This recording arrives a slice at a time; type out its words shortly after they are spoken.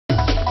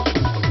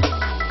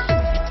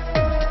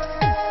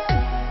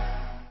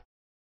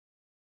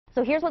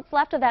So here's what's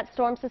left of that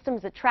storm system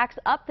as it tracks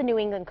up the New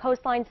England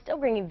coastline, still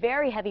bringing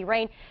very heavy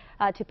rain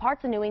to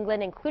parts of New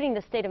England, including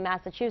the state of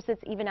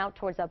Massachusetts, even out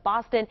towards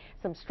Boston.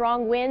 Some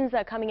strong winds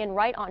coming in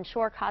right on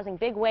shore, causing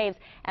big waves,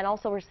 and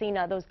also we're seeing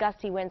those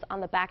gusty winds on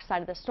the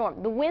backside of the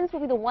storm. The winds will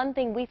be the one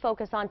thing we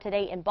focus on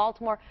today in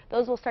Baltimore.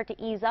 Those will start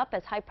to ease up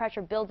as high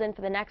pressure builds in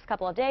for the next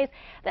couple of days.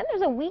 Then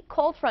there's a weak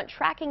cold front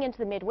tracking into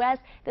the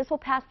Midwest. This will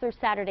pass through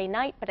Saturday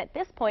night, but at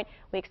this point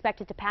we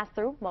expect it to pass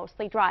through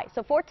mostly dry.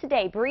 So for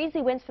today,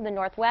 breezy winds from the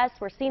northwest.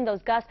 We're seeing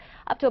those gusts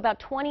up to about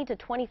 20 to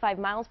 25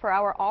 miles per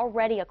hour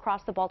already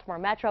across the Baltimore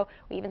metro.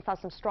 We even saw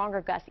some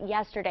stronger gusts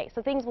yesterday.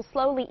 So things will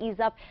slowly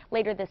ease up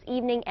later this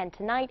evening and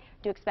tonight.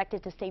 Do expect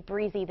it to stay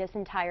breezy this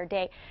entire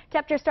day.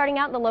 Temperatures starting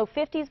out in the low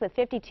 50s with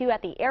 52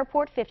 at the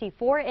airport,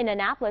 54 in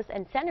Annapolis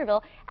and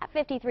Centerville at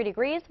 53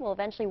 degrees. Will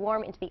eventually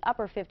warm into the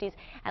upper 50s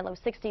and low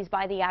 60s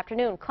by the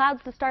afternoon.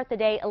 Clouds to start the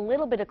day, a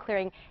little bit of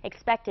clearing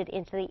expected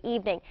into the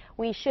evening.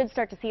 We should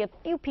start to see a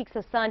few peaks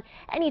of sun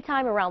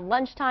anytime around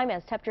lunchtime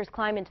as temperatures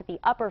climb into the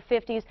upper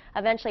 50s.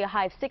 Eventually a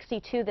high of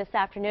 62 this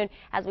afternoon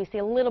as we see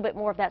a little bit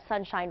more of that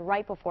sunshine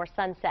right before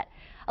sunset.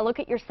 A look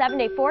at your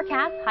 7-day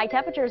forecast. High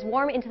temperatures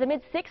warm into the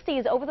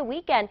mid-60s over the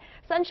weekend.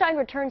 Sunshine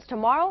returns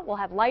tomorrow. We'll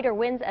have lighter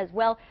winds as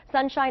well.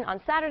 Sunshine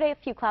on Saturday. A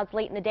few clouds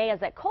late in the day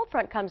as that cold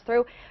front comes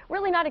through.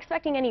 Really not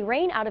expecting any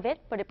rain out of it,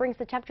 but it brings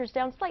the temperatures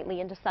down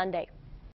slightly into Sunday.